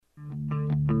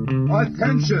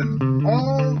Attention,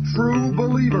 all true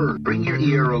believers. Bring your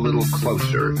ear a little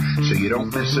closer so you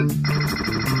don't miss a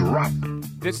drop.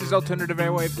 This is Alternative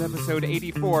Airwaves episode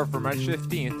 84 for March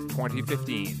 15th,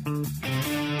 2015.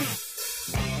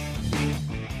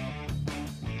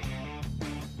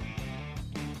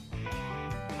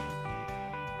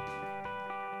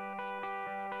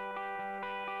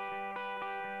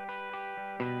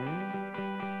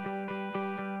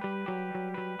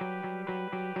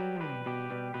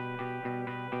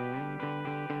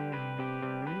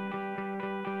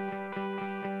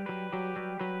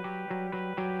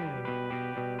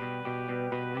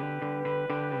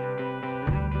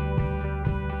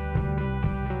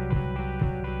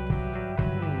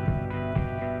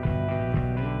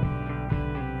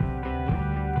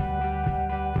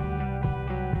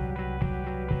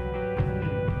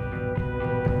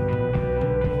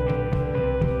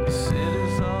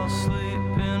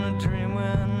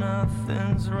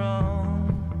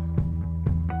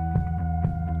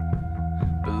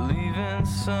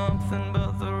 Something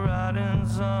but the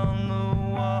writing's on the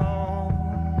wall.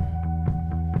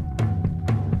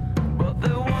 But they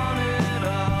want it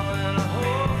all in a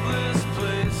hopeless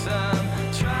place.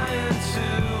 I'm trying to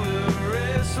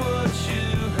erase what you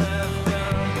have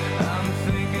done. I'm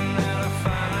thinking that I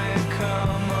finally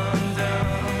come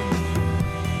undone.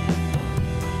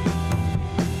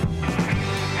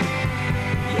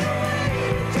 You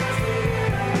wait just a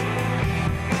little.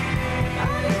 I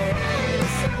need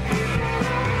something better.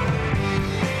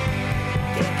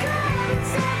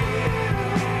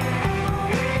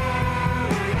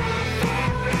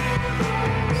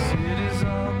 Cities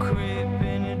all creep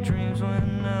in your dreams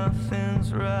when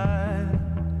nothing's right.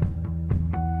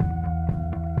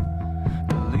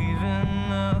 Believe in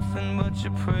nothing but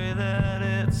you pray that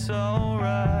it's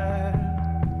alright.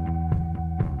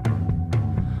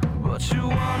 But you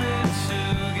wanted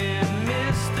to get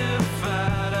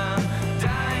mystified. I'm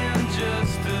dying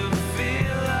just to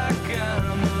feel like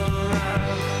I'm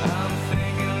alive. I'm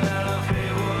thinking that I've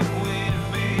hate what we've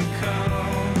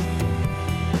become.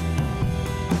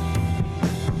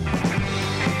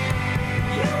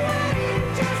 You wait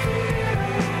just a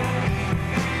little.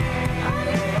 I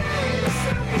need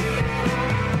something better.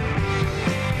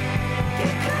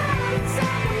 Get caught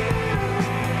inside the middle.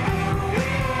 Oh, we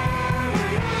are enough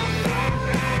forever.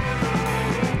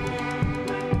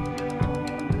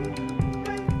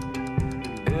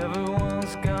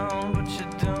 Everyone's gone, but you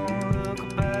don't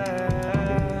look back.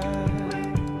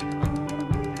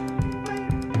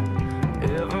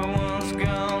 Everyone's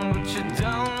gone, but you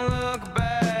don't look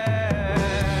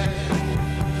back.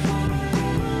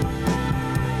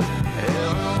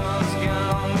 Everyone's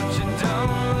gone, but you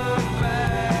don't look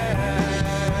back.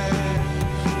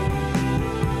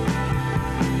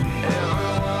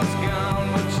 Everyone's gone,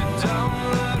 but you don't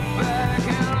look back.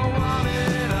 And I want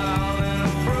it all in a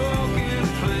broken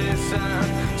place. I'm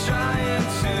trying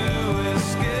to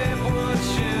escape what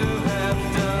you have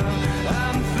done.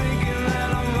 I'm thinking that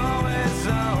I'm always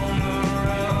on the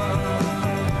run,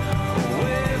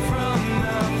 away from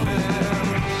nothing.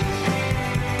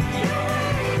 You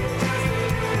wait just a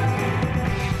little.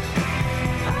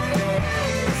 I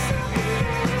need something better.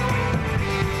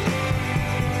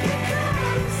 Get caught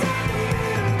inside the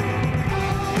middle.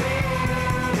 Oh, we are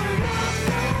enough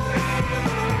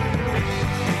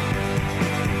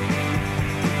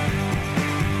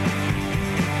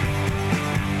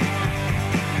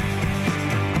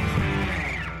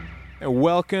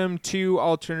Welcome to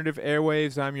Alternative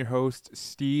Airwaves. I'm your host,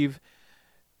 Steve,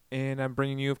 and I'm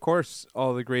bringing you, of course,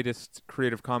 all the greatest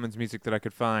Creative Commons music that I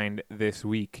could find this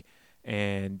week.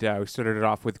 And we started it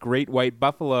off with Great White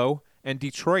Buffalo and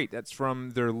Detroit. That's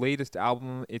from their latest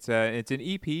album. It's an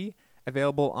EP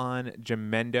available on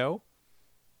Jamendo,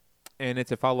 and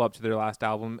it's a follow-up to their last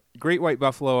album. Great White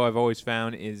Buffalo, I've always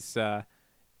found, is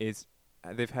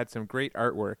they've had some great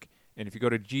artwork. And if you go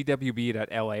to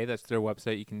gwb.la, that's their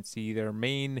website, you can see their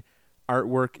main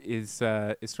artwork is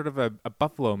sort of a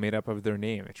buffalo made up of their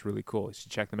name. It's really cool. You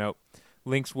should check them out.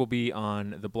 Links will be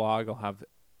on the blog. I'll have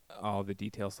all the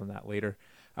details on that later.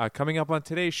 Coming up on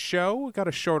today's show, we got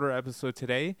a shorter episode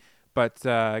today, but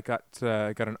got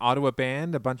an Ottawa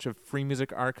band, a bunch of Free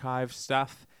Music Archive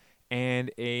stuff,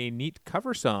 and a neat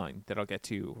cover song that I'll get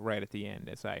to right at the end,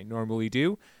 as I normally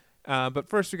do. But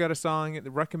first, we got a song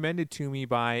recommended to me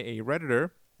by a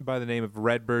Redditor by the name of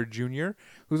Redbird Jr.,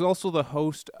 who's also the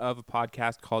host of a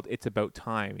podcast called It's About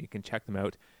Time. You can check them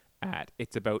out at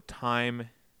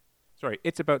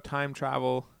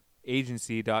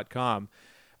itsabouttime.com.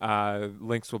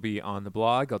 Links will be on the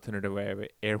blog,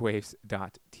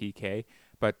 alternativeairwaves.tk.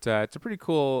 but it's a pretty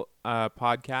cool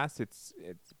podcast. It's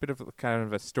a bit of kind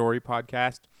of a story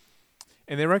podcast,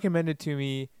 and they recommended to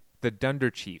me the Dunder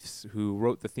Chiefs, who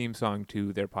wrote the theme song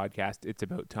to their podcast, It's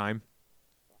About Time.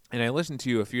 And I listened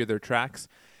to a few of their tracks,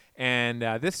 and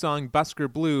this song,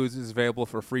 Busker Blues, is available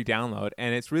for free download,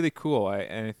 and it's really cool.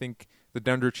 And I think the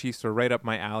Dunder Chiefs are right up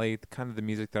my alley, kind of the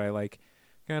music that I like,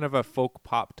 kind of a folk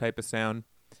pop type of sound,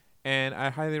 and I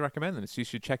highly recommend them, so you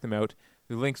should check them out.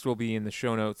 The links will be in the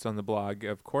show notes on the blog,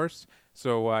 of course.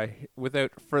 So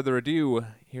without further ado,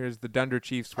 here's the Dunder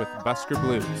Chiefs with Busker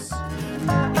Blues.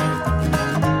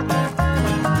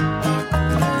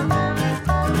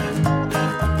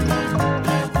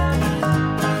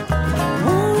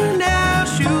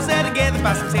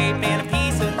 By some tape and a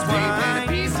piece of twine.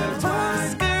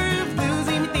 Busker Blues,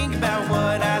 and you think about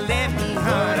what I left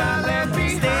behind.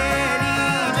 Steady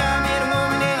job, met a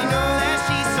woman and you know that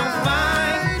she's so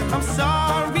fine. I'm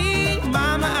sorry,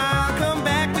 mama, I'll come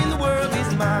back when the world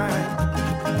is mine.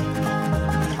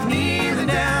 Kneeling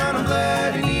down on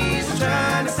bloody knees, just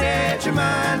trying to set your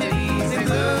mind at ease, and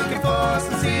looking for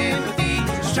some sympathy,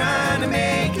 just trying to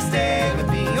make you stay with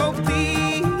me. Oh, please.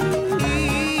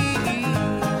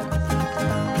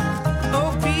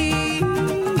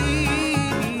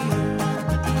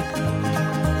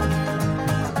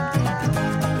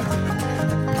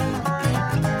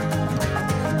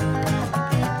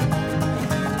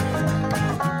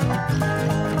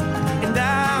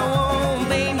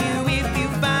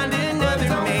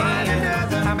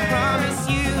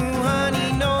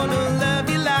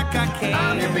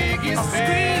 I'll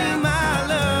scream my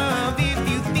love if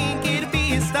you think it'd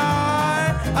be a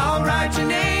star. I'll write your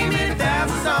name in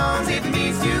 1,000 songs if it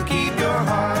means to keep your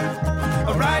heart.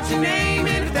 I'll write your name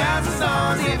in 1,000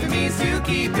 songs if it means to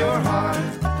keep your heart.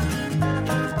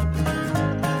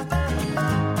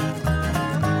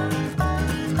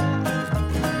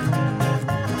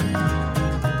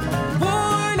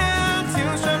 Worn out,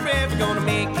 tune short forever, gonna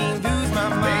make me lose my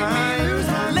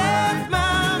mind. Left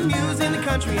my muse in the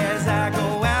country as I go.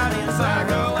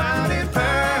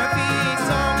 Perfect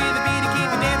song with a beat to keep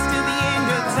me dancing till the end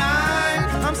of time.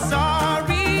 I'm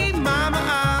sorry, mama,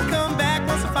 I'll come back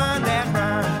once I find that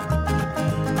rhyme.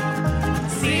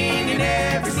 Singing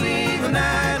every single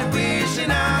night,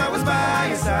 wishing I was by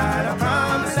your side. I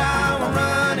promise I won't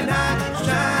run and hide, just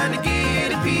trying to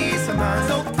get a piece of mind.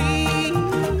 So please,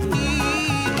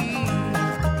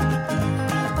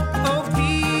 oh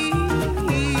please,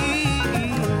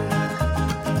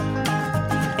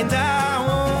 and I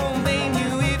won't blame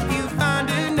you if you find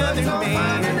another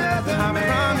man. I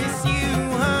promise you,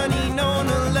 honey, no,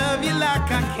 no, love you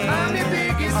like I can. I'm your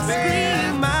biggest I'll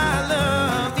scream my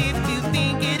love if you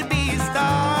think it'd be a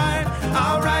star.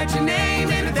 I'll write your name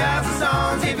in 1,000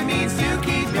 songs if it means to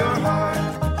keep your heart.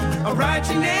 I'll write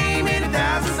your name in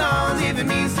 1,000 songs if it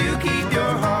means to keep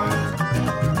your heart.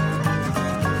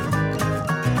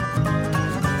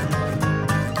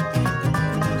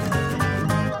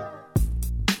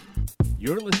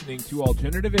 You're listening to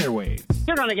Alternative Airwaves.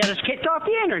 You're gonna get us kicked off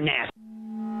the internet.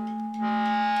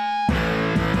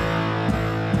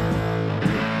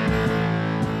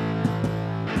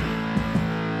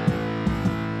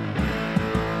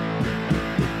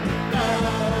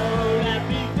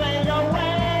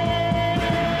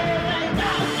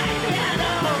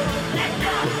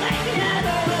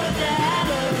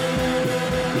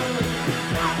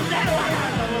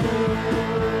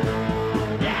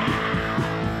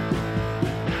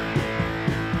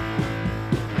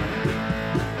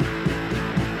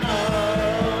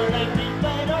 Oh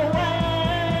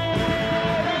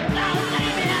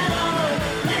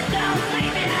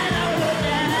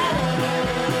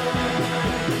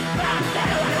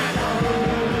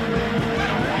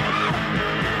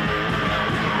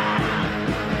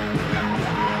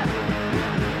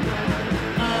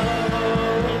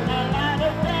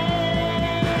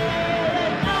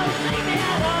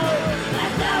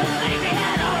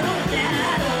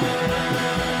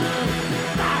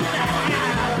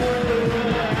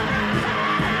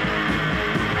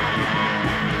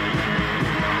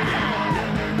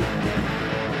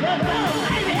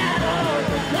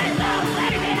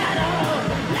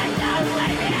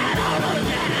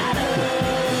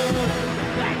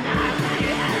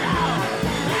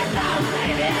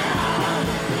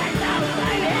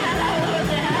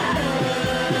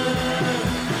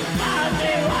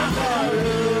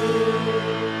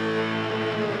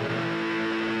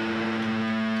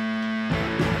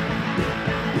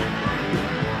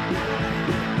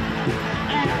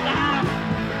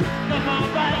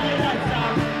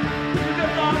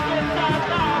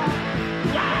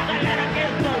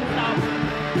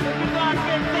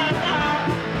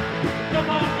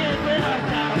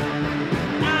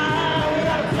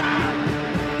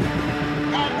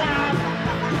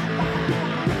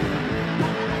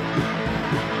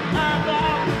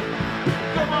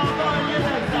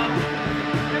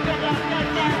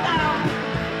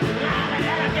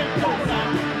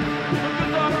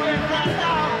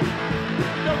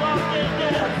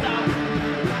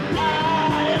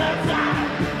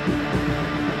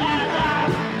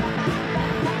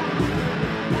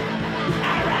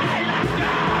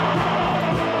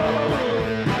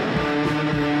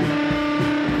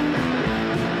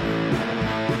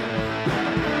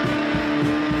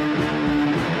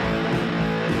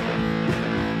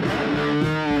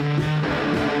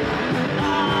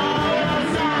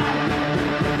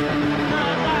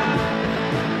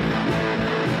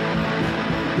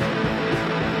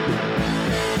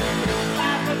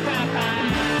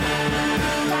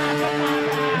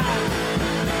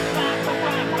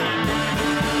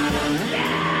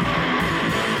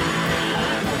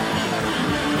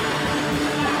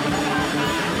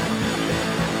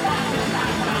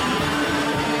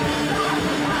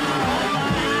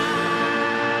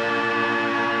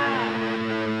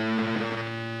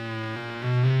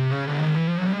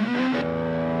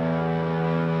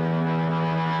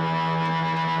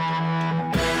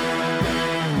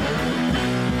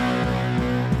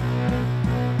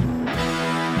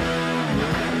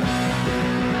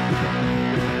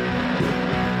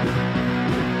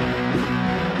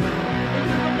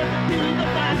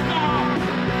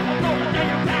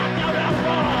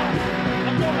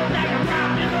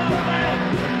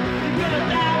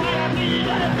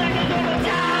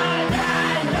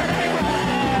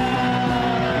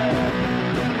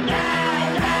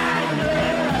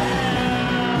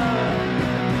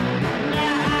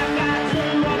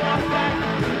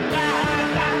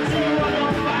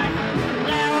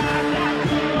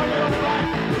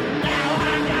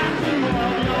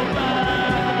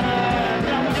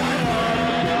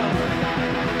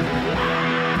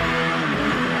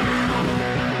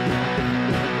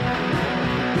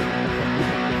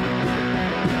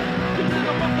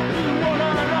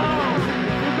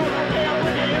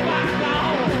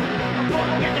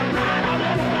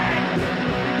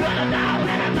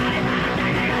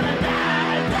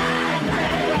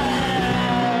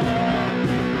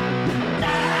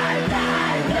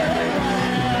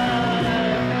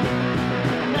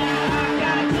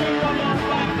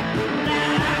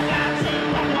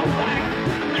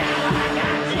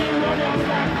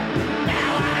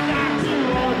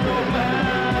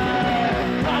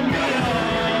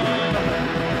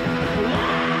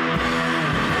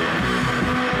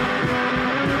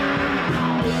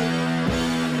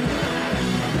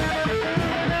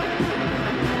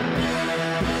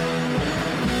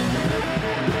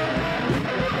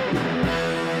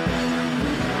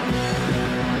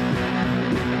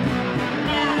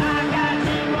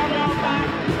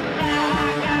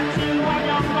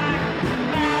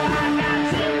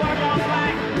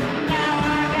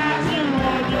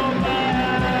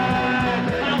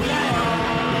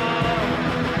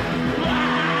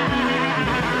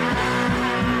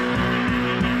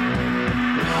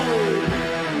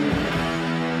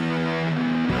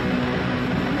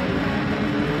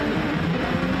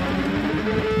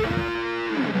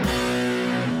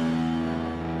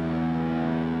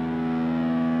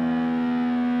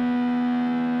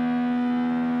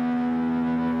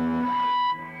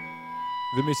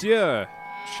The Monsieur,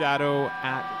 Shadow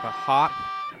at the Hop,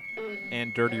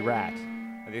 and Dirty Rat.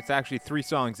 I think it's actually 3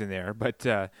 songs in there, but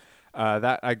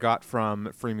that I got from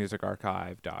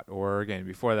freemusicarchive.org. And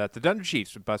before that, the Dungeon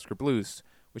Chiefs with Busker Blues,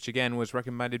 which again was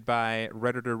recommended by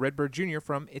Redditor Redbird Jr.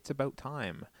 from It's About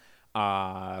Time.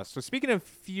 So speaking of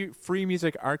Free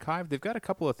Music Archive, they've got a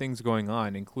couple of things going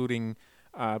on, including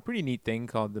a pretty neat thing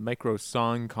called the Micro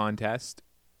Song Contest.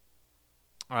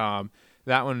 That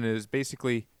one is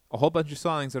basically a whole bunch of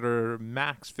songs that are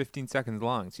max 15 seconds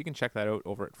long. So you can check that out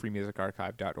over at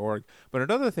freemusicarchive.org. But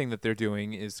another thing that they're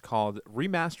doing is called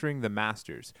Remastering the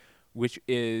Masters, which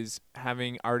is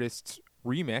having artists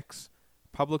remix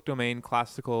public domain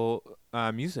classical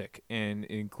music, and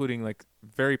including like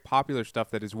very popular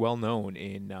stuff that is well known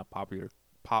in popular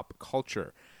pop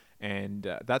culture.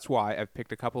 And that's why I've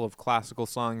picked a couple of classical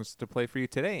songs to play for you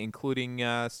today, including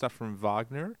stuff from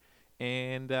Wagner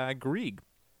and Grieg.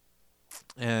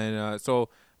 And so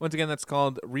once again, that's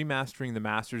called Remastering the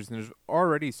Masters, and there's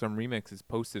already some remixes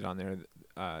posted on there.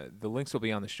 The links will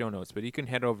be on the show notes, but you can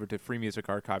head over to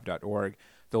freemusicarchive.org.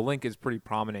 The link is pretty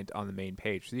prominent on the main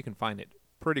page, so you can find it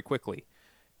pretty quickly,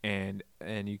 and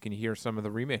you can hear some of the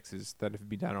remixes that have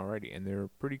been done already, and they're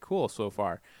pretty cool so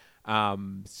far.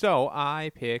 So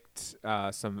I picked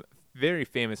some very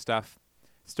famous stuff,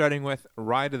 starting with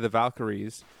Ride of the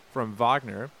Valkyries from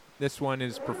Wagner. This one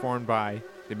is performed by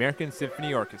the American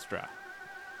Symphony Orchestra.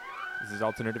 This is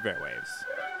Alternative Airwaves.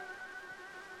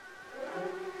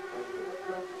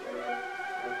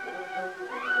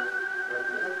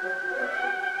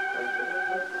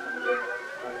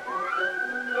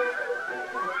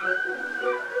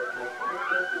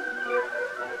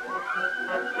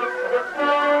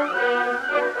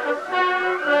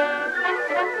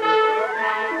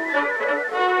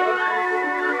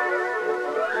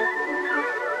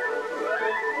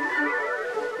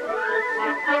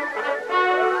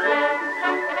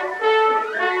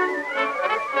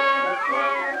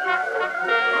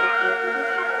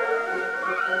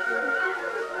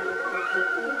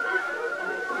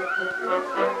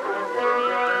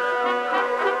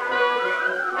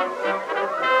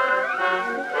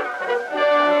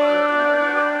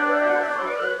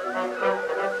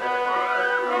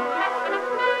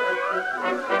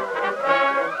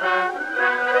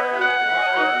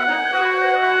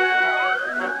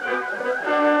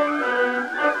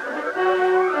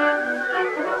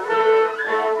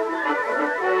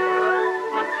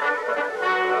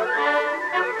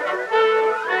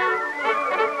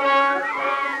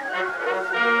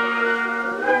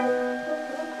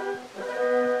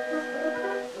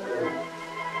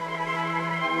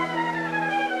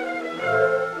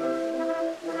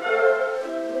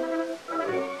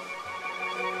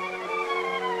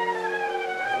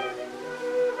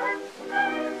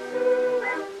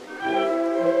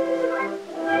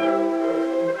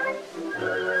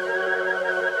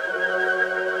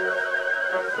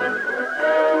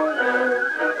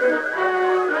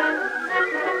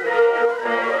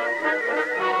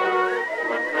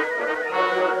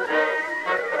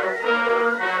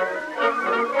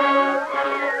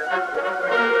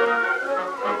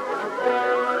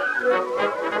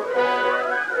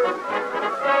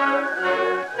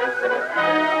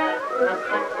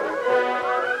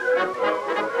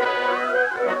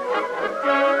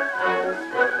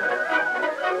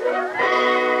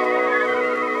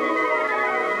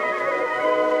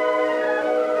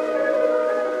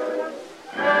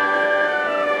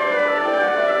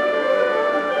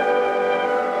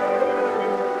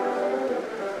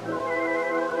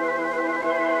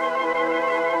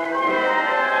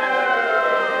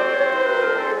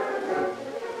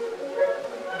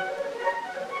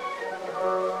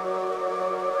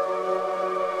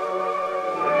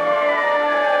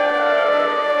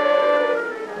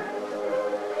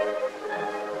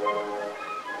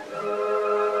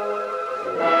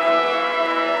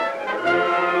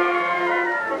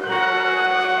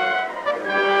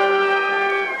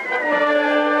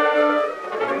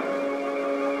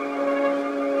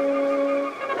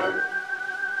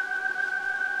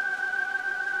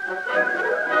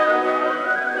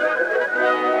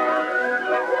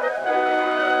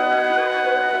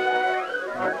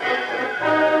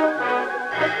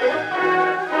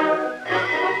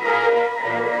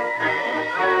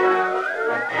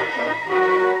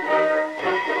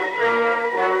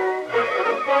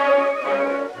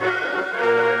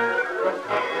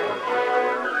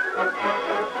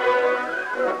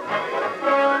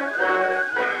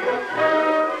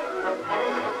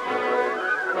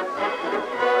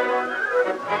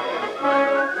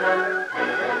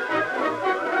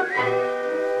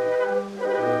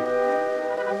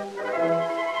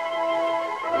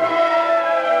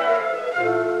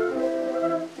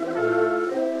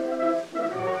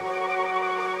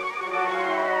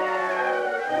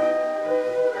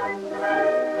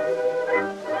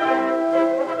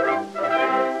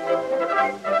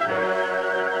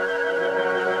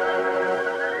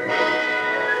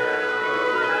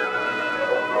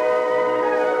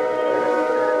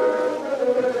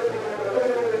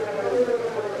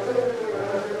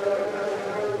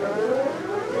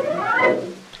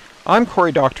 I'm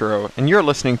Cory Doctorow, and you're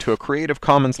listening to a Creative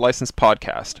Commons licensed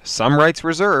podcast. Some rights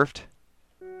reserved.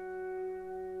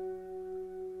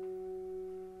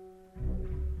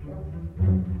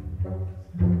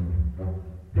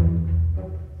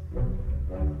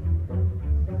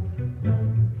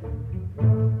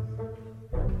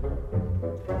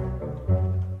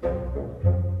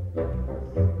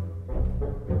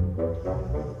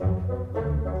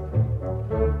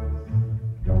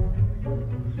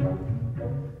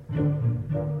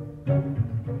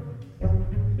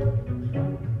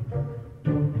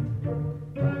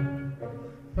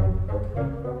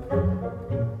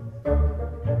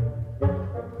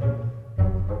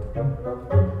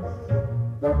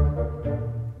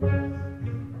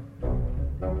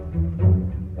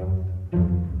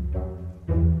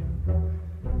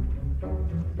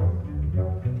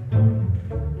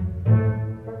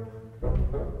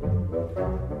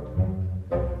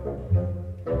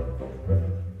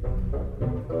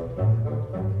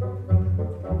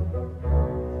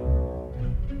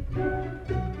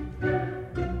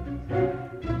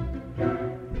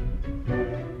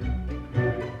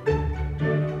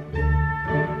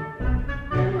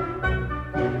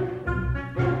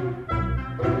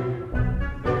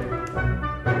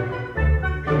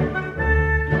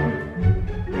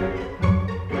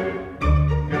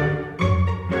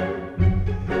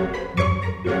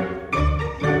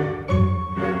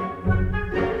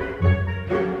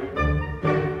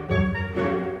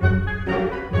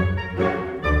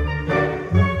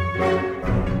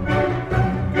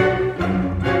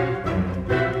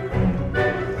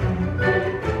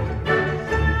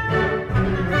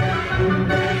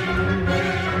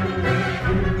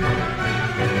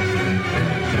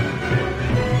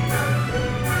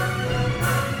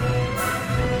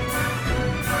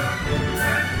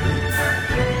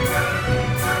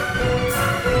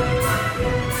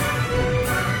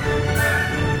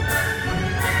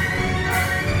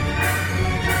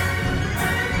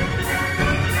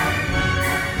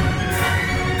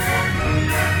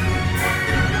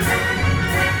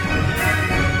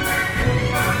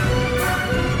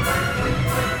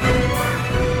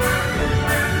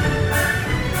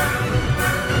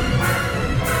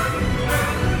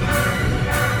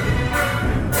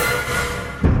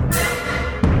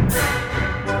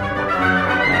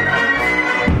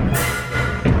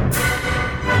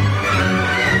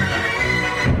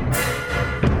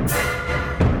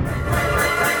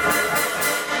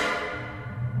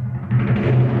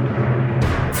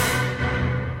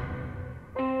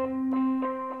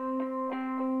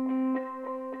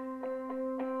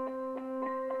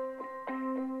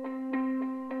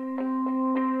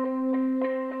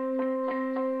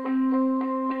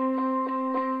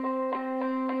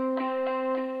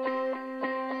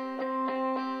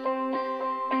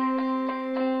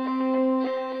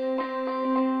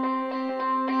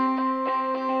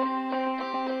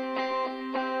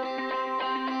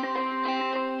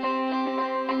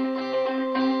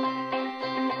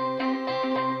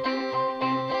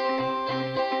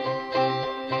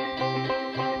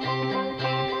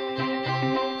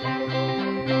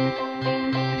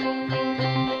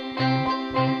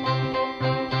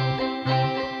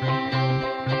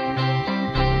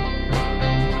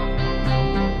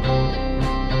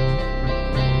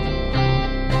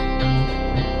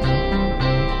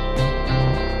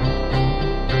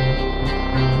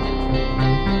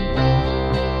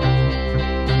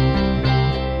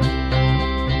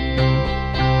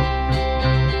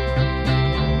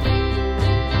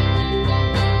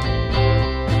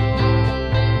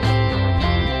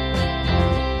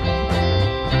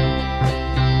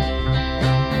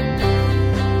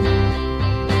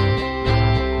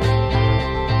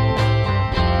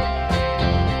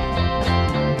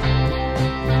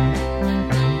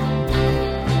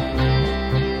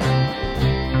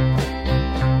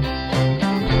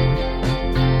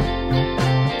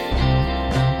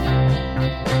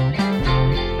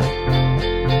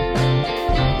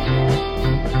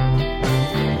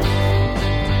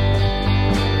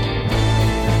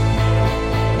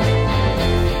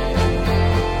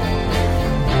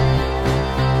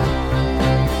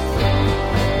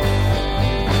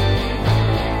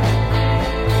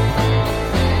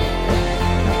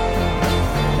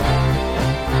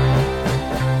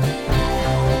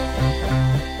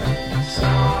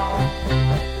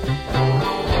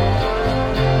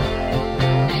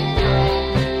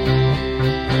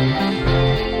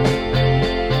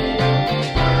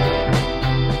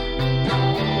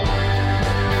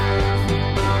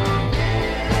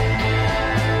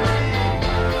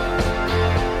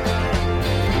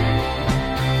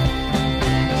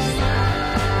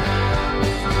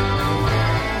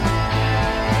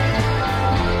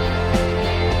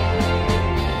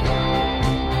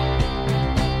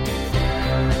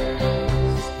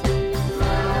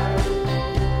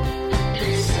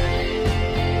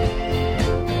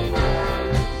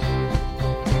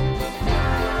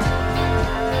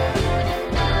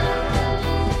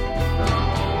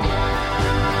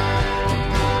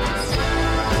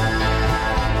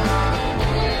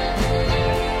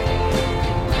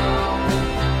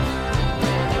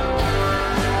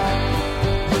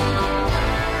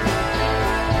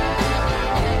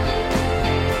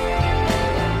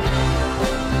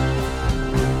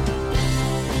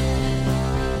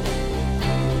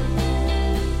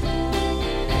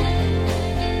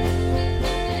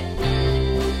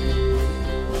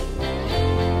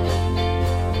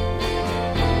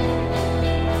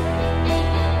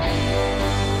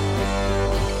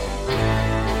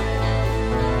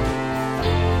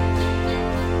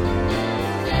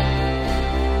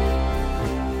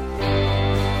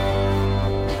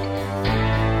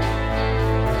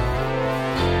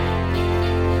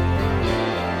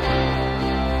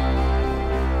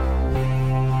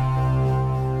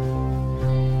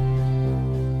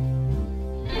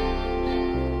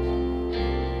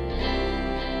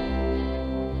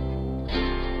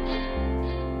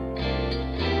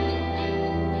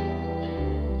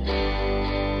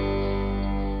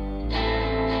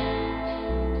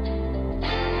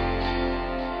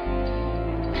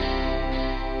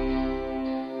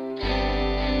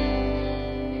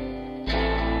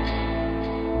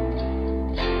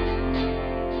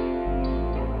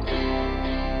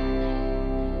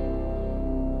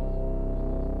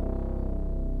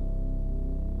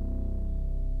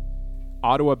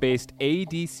 Ottawa-based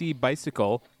ADC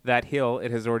Bicycle, That Hill,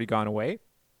 It Has Already Gone Away.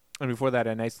 And before that,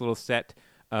 a nice little set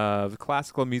of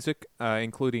classical music,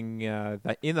 including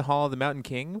In the Hall of the Mountain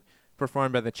King,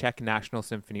 performed by the Czech National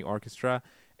Symphony Orchestra,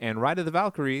 and Ride of the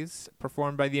Valkyries,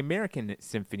 performed by the American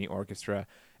Symphony Orchestra.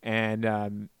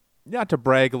 And not to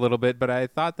brag a little bit, but I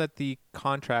thought that the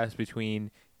contrast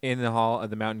between In the Hall of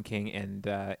the Mountain King and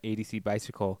ADC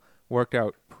Bicycle worked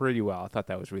out pretty well. I thought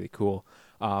that was really cool.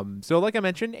 So like I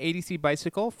mentioned, ADC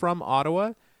Bicycle from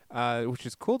Ottawa, which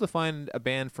is cool to find a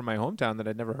band from my hometown that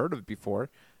I'd never heard of before.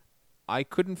 I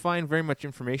couldn't find very much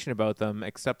information about them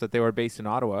except that they were based in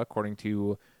Ottawa, according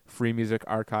to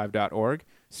freemusicarchive.org.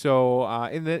 So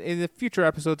in the future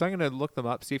episodes, I'm going to look them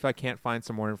up, see if I can't find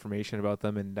some more information about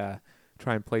them, and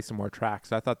try and play some more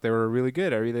tracks. I thought they were really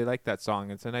good. I really liked that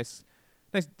song. It's a nice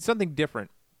something different.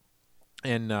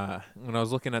 And when I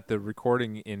was looking at the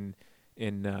recording in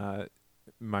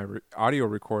my audio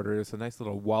recorder, there's a nice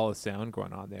little wall of sound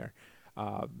going on there.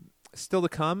 Still to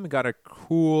come, got a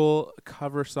cool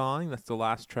cover song. That's the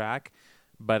last track,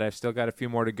 but I've still got a few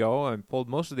more to go. I pulled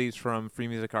most of these from Free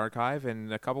Music Archive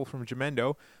and a couple from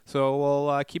Jamendo. So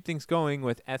we'll keep things going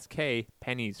with SK,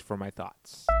 Pennies for My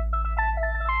Thoughts.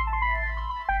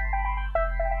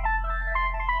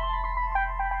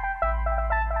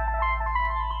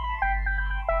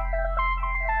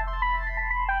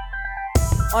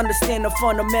 Understand the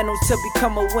fundamentals to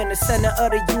become a winner, center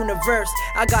of the universe.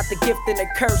 I got the gift and the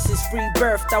curse, it's free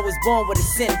birth. I was born with a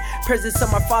sin. Presence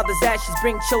of my father's ashes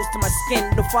bring chills to my skin.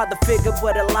 No father figure,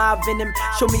 but alive in him.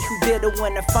 Show me who did it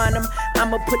when I find him.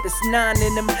 I'ma put this 9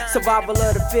 in him. Survival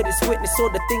of the fittest, witness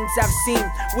all the things I've seen.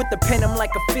 With the pen, I'm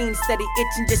like a fiend, steady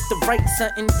itching just to write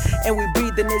something. And we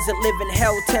breathing isn't living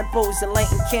hell. Tempos and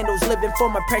lighting candles, living for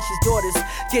my precious daughters.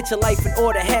 Get your life in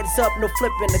order, heads up, no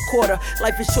flipping the quarter.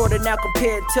 Life is shorter now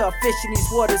compared to a fish in these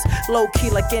waters. Low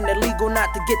key like an illegal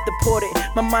not to get deported.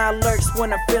 My mind lurks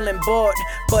when I'm feeling bored,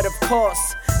 but of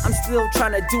course I'm still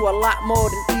trying to do a lot more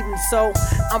than even so.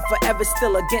 I'm forever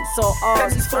still against all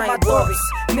odds. Pennies for my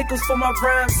thoughts, nickels for my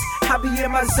rhymes. I be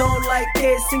in my zone like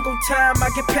every single time. I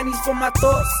get pennies for my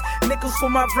thoughts, nickels for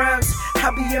my rhymes.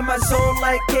 I be in my zone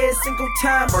like every single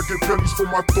time. I get pennies for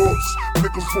my thoughts,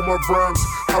 nickels for my rhymes.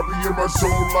 I be in my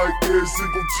zone like every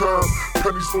single time.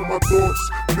 Pennies for my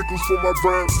thoughts, nickels for my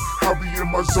rhymes. I be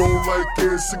in my zone like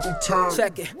every single time.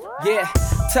 Check it, yeah.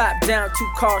 Top down,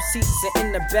 2 car seats and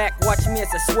in the back. Watch me as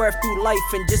I swerve through life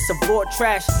and just avoid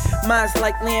trash. Minds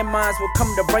like landmines will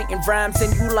come to writing rhymes.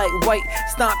 And you like white,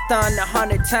 stomped on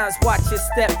 100 times. Watch your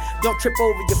step, don't trip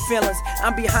over your feelings.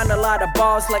 I'm behind a lot of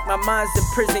bars like my mind's in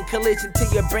prison. Collision to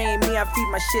your brain, me I feed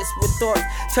my shits with thoughts.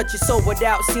 Touch your soul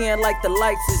without seeing like the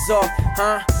lights is off,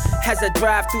 huh? As I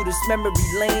drive through this memory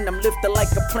lane, I'm lifted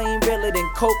like a plane, realer than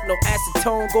coke. No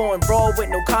acetone, going raw with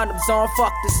no condoms on.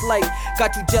 Fuck this life,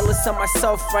 got you jealous of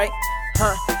myself, right?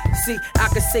 Huh? See, I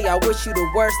could say I wish you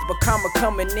the worst, but karma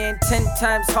coming in 10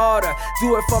 times harder.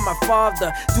 Do it for my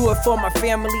father, do it for my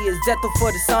family. Is death or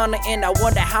for dishonor? And I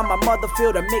wonder how my mother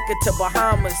feel to make it to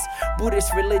Bahamas.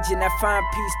 Buddhist religion, I find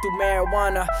peace through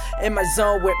marijuana. In my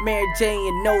zone with Mary J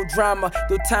and no drama.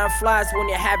 Though time flies when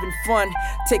you're having fun.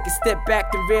 Take a step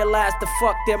back and realize the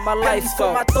fuck that my life's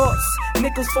for my thoughts,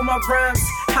 nickels for my rhymes.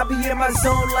 I be in my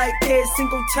zone like every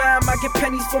single time. I get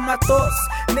pennies for my thoughts,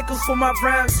 nickels for my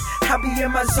rhymes. I be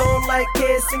in my zone like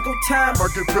every single time. I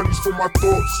get pennies for my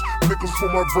thoughts, nickels for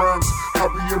my rhymes. I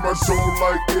be in my zone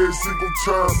like every single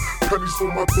time. Pennies for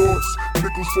my thoughts,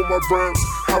 nickels for my rhymes.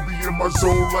 I be in my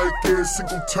zone like every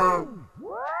single time.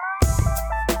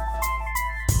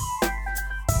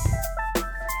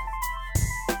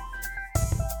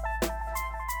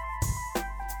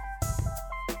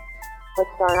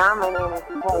 What's going on? My name is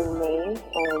Kelly Mays,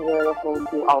 and you're listening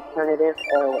to Alternative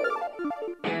Airwaves.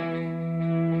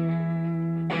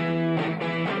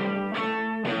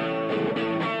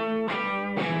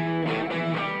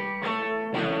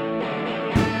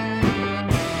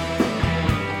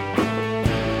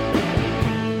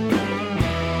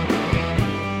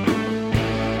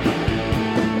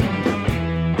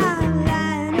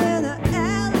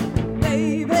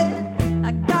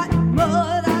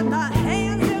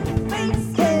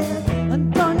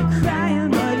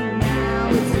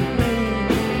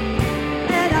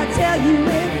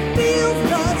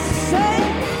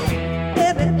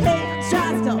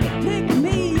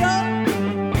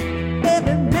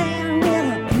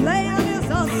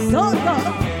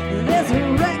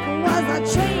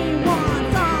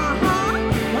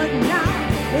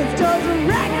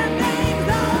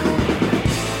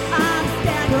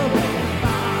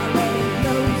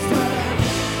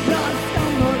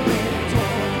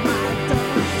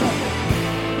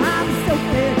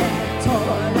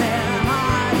 Toilet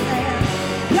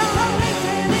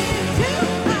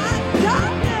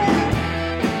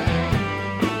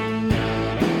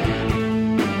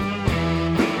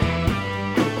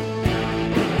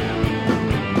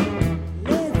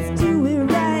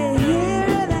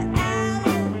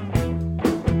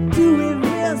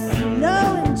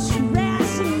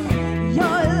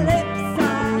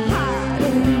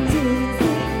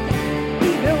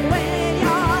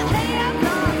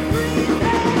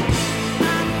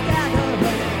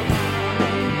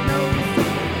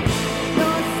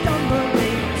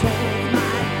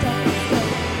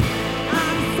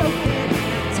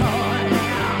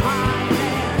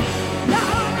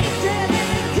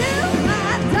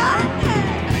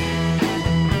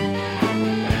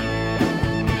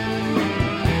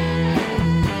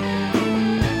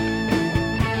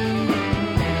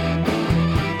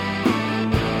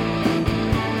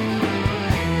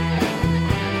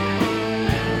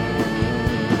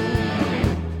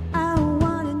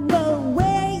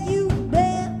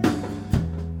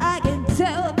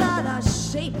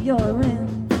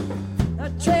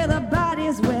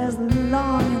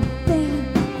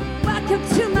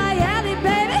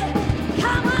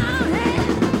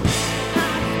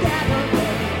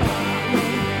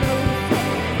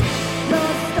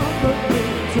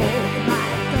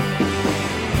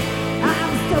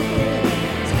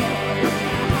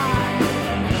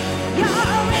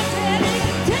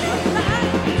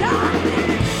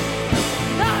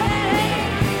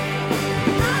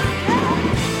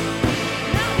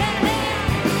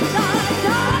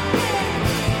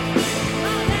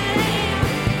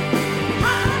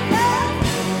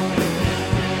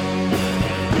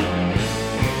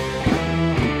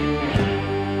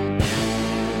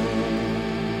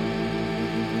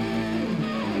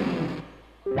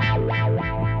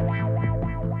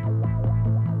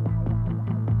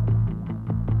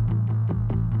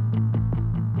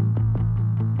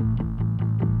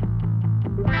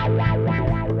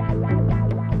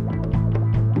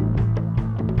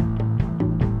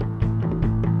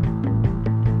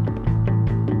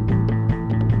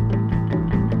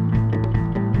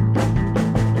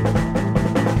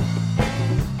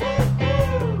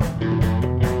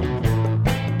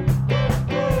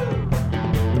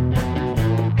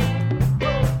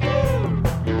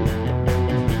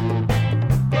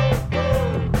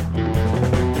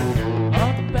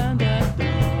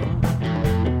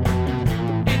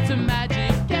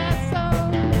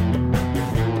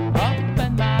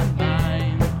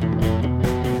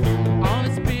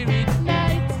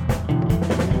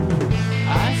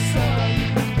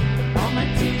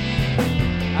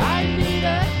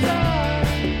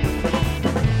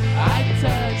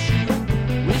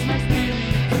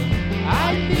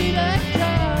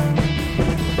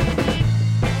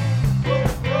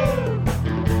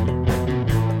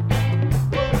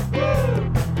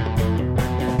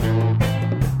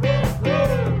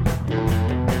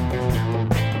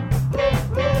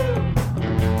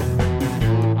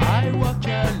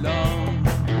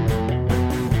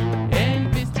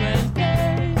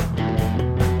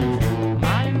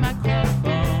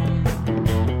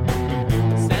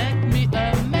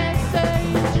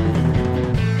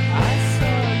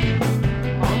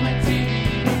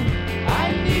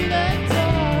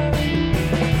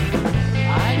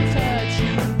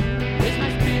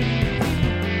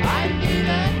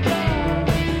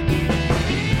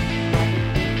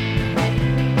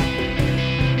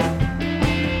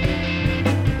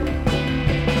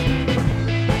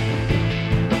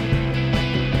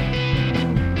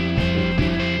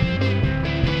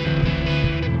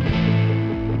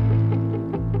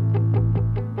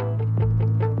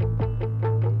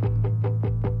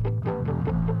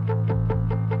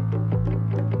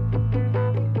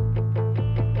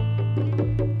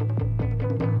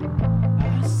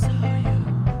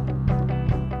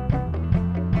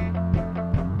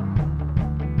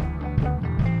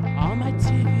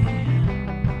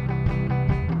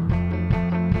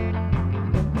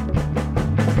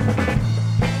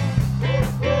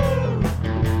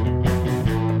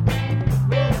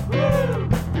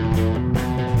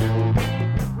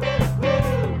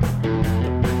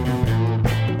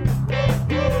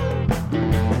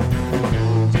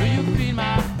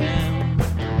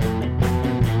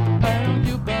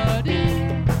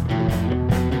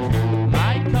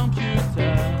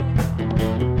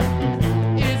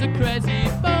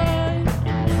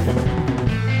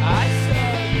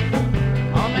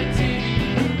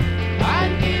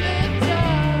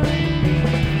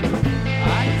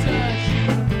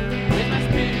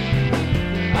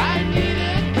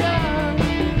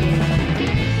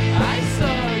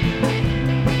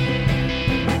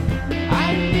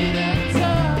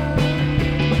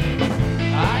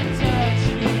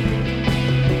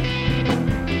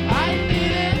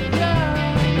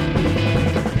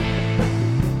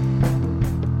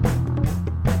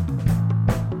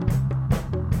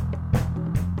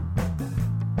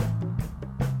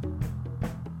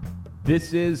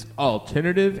This is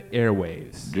Alternative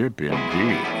Airwaves. Dip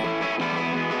indeed.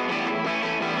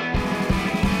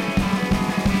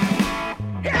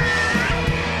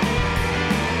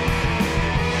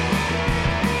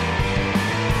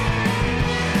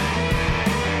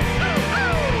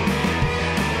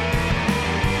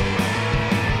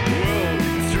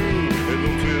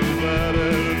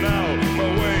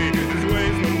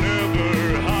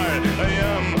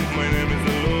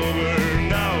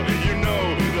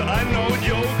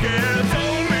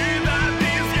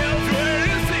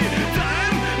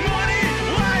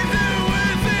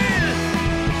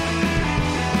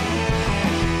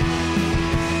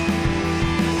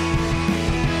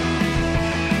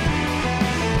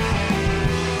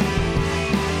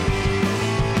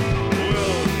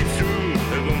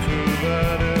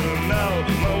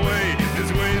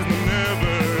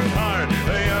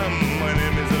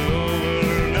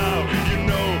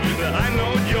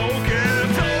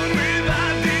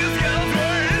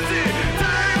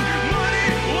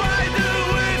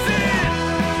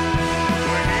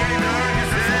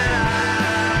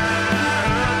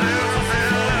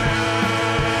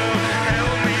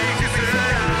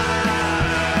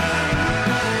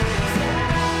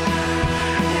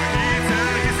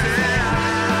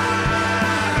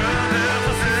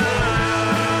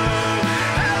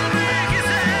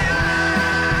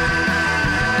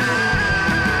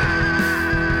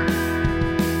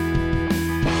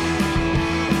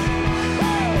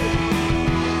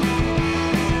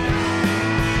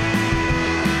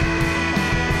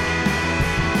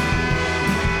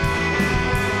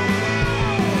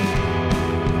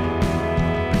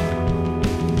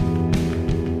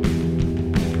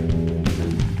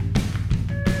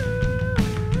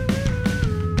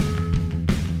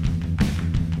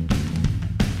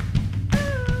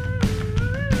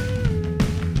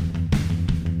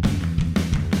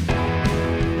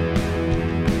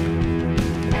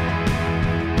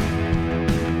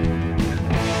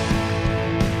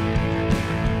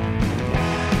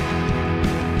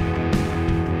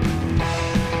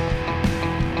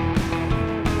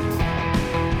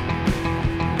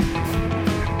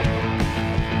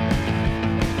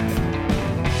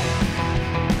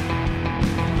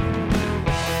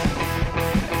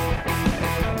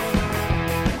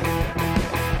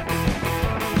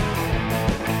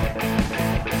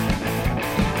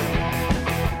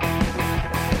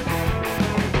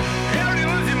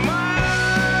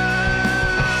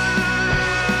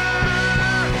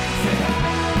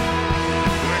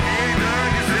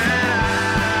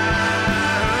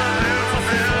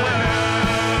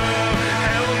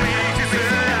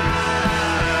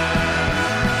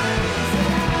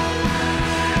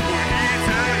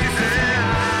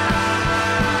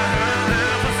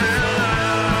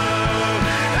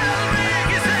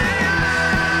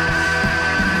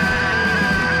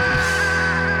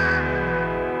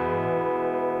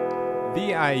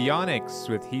 Ionics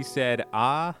with He Said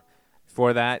Ah.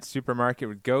 For that, Supermarket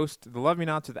with Ghost, The Love Me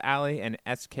Nots with Ali, and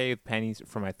SK with Pennies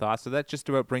for My Thoughts. So that just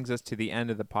about brings us to the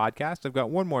end of the podcast. I've got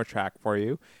one more track for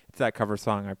you. It's that cover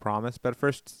song, I promise. But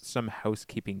first, some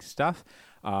housekeeping stuff.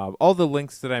 All the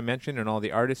links that I mentioned and all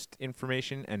the artist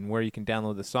information and where you can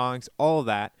download the songs, all of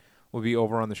that will be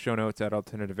over on the show notes at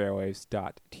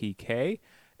alternativeairwaves.tk.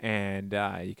 And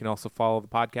you can also follow the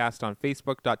podcast on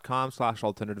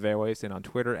facebook.com/alternativeairwaves and on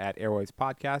Twitter at Airwaves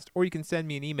Podcast. Or you can send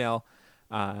me an email,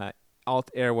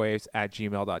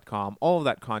 altairwaves@gmail.com. All of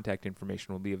that contact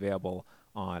information will be available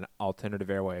on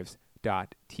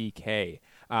alternativeairwaves.tk.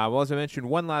 Well, as I mentioned,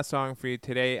 one last song for you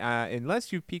today.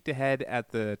 Unless you peeked ahead at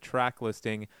the track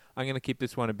listing, I'm going to keep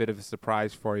this one a bit of a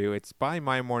surprise for you. It's by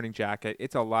My Morning Jacket.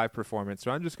 It's a live performance, so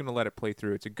I'm just going to let it play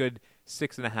through. It's a good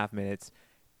 6.5 minutes.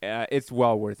 It's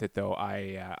well worth it, though.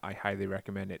 I highly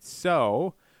recommend it.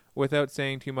 So, without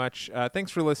saying too much, thanks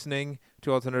for listening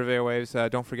to Alternative Airwaves.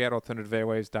 Don't forget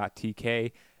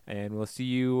alternativeairwaves.tk, and we'll see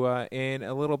you in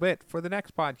a little bit for the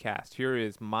next podcast. Here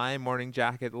is My Morning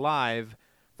Jacket live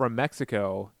from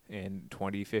Mexico in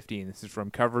 2015. This is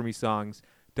from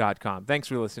CoverMeSongs.com. Thanks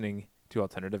for listening to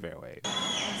Alternative Airwaves.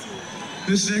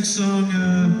 This next song,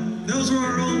 those were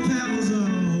our old pals.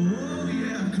 Oh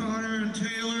yeah, Carter and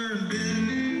Taylor and Ben.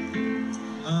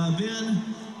 Ben,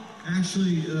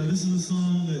 actually, this is a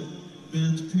song that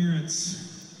Ben's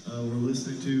parents were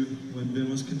listening to when Ben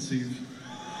was conceived.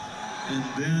 And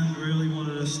Ben really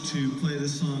wanted us to play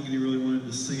this song, and he really wanted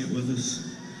to sing it with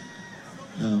us.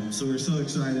 So we're so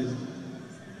excited.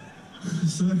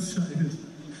 So excited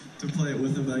to play it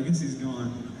with him, but I guess he's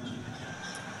gone.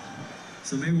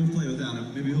 So maybe we'll play without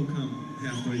him. Maybe he'll come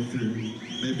halfway through.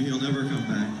 Maybe he'll never come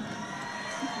back.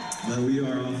 But we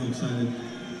are awful excited.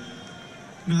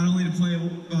 not only to play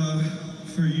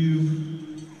for you,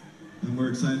 and we're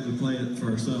excited to play it for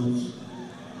ourselves,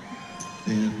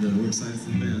 and we're excited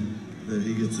for Ben that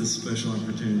he gets this special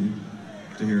opportunity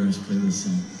to hear us play this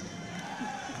song.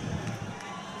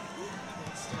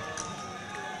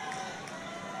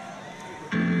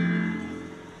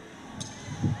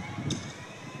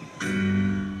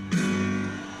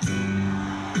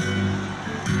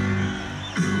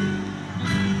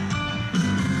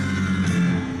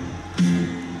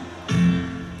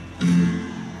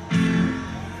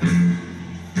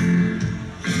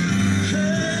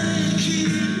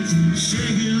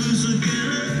 Shaking loose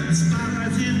again,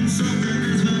 spotlights hitting something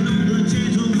that's been known to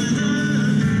change the weather.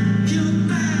 Kill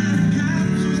bad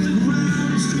captures the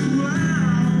ground, it's the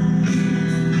ground.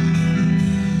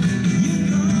 You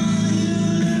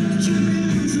left your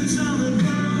music on the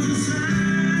ground of sound.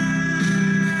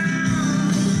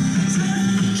 Say,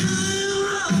 you're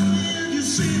wrong if you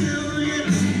see them yet.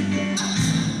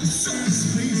 The sun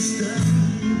spaced out.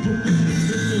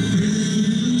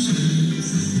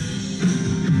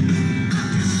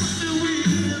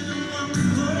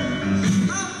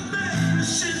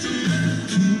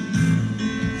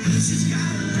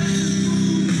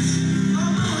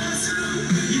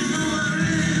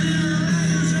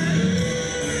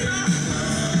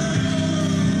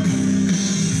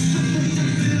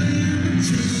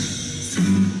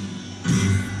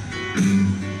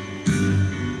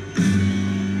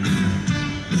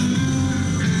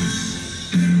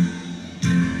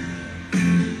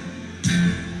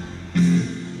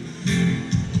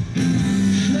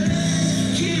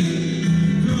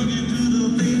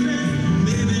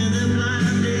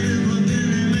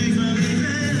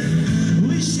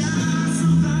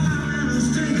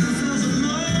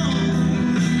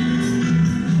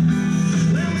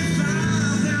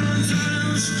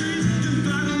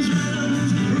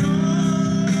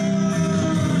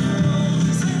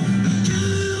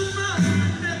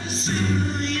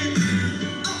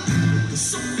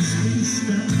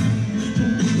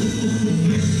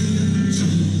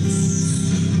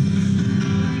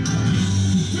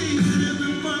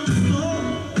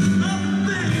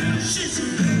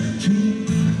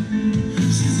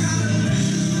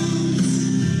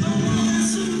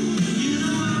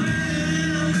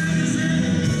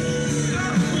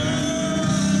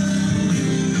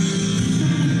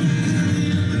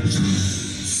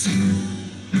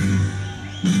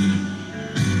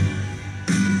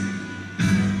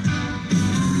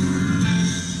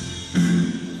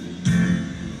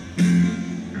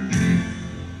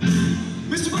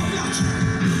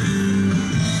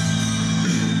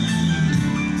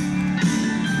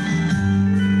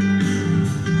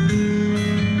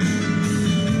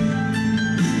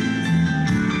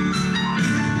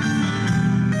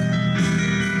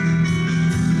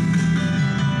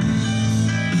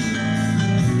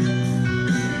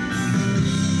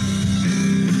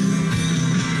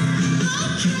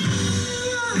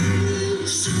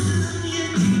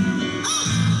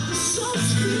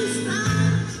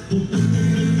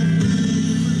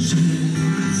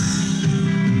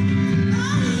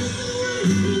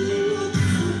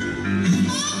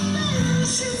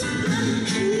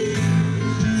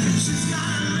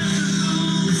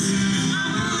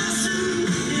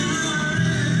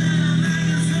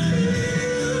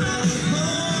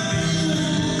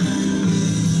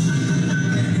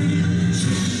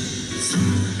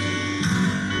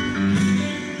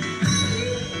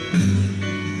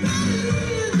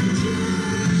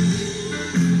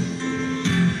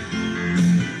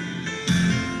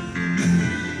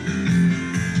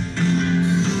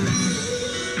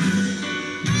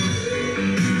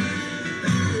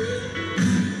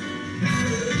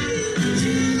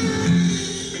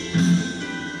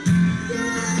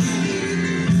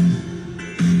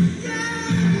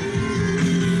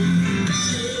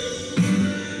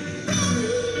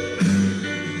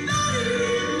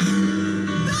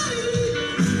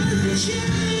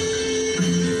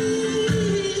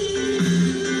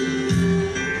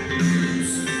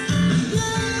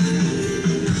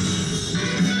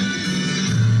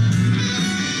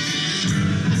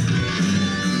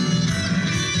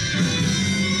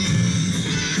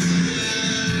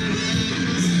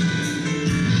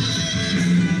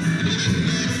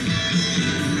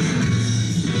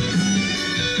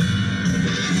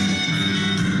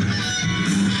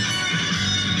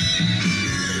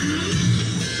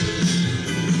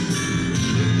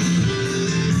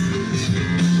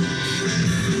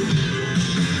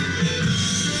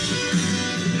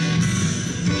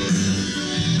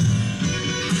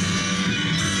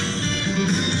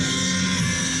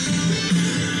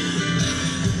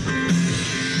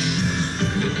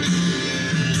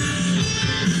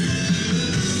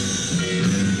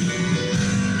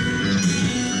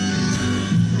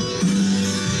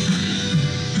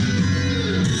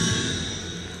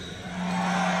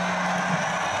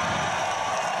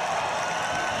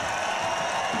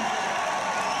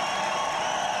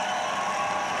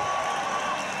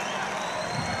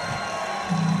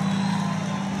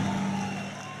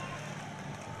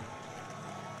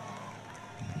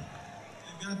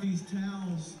 got these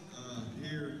towels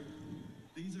here.